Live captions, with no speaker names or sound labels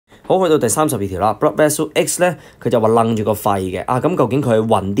好，去到第32條啦 ，blood vessel X 咧，佢就話楞住個肺嘅。咁究竟佢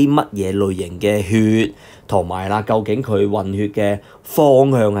運啲乜嘢類型嘅血，同埋啦，究竟佢運血嘅方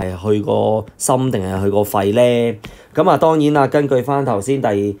向係去個心定係去個肺咧？咁當然啦，根據翻頭先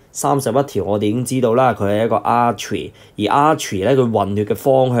第31條，我哋已經知道啦，佢係一個 artery， 而 artery 咧佢運血嘅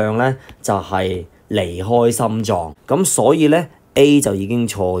方向咧就係離開心臟。咁所以咧 A 就已經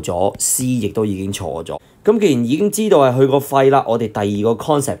錯咗 ，C 亦都已經錯咗。咁既然已經知道係去個肺啦，我哋第二個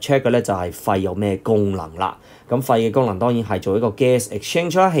concept check 嘅咧就係肺有咩功能啦。咁肺嘅功能當然係做一個 gas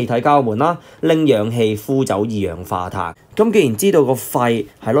exchange 啦，氣體交換啦，拎氧氣、呼走二氧化碳。咁既然知道個肺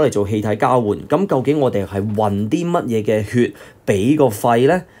係攞嚟做氣體交換，咁究竟我哋係運啲乜嘢嘅血俾個肺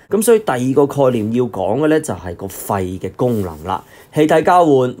咧？咁所以第二個概念要講嘅咧就係個肺嘅功能啦。氣體交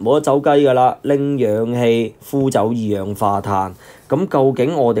換冇得走雞㗎啦，拎氧氣、呼走二氧化碳。咁究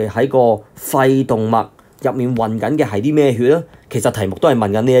竟我哋喺個肺動脈入面運緊嘅係啲咩血咧？其實題目都係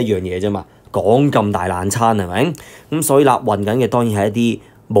問緊呢一樣嘢啫嘛，講咁大爛餐係咪？咁所以啦，運緊嘅當然係一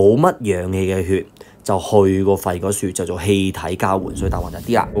啲冇乜氧氣嘅血，就去個肺嗰處就做氣體交換，所以答案就係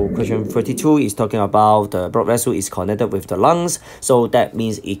D 啦。Question 32 is talking about the blood vessel is connected with the lungs, so that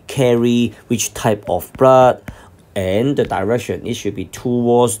means it carry which type of blood and the direction it should be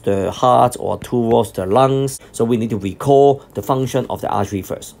towards the heart or towards the lungs. So we need to recall the function of the artery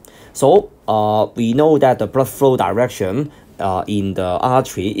first. So we know that the blood flow direction in the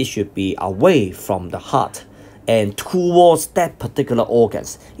artery, it should be away from the heart and towards that particular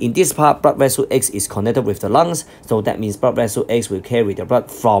organs. In this part, blood vessel X is connected with the lungs, so that means blood vessel X will carry the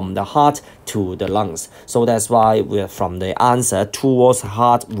blood from the heart to the lungs. So that's why we're from the answer towards the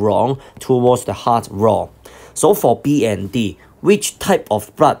heart wrong, towards the heart wrong. So for B and D, which type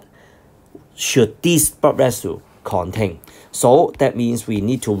of blood should this blood vessel contain? So that means we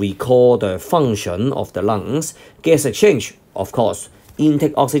need to recall the function of the lungs. Gas exchange, of course.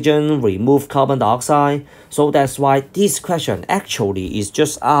 Intake oxygen, remove carbon dioxide. So that's why this question actually is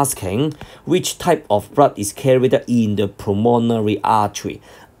just asking which type of blood is carried in the pulmonary artery,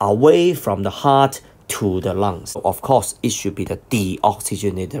 away from the heart to the lungs. Of course, it should be the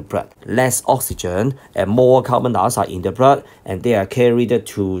deoxygenated blood. Less oxygen and more carbon dioxide in the blood, and they are carried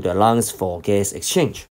to the lungs for gas exchange.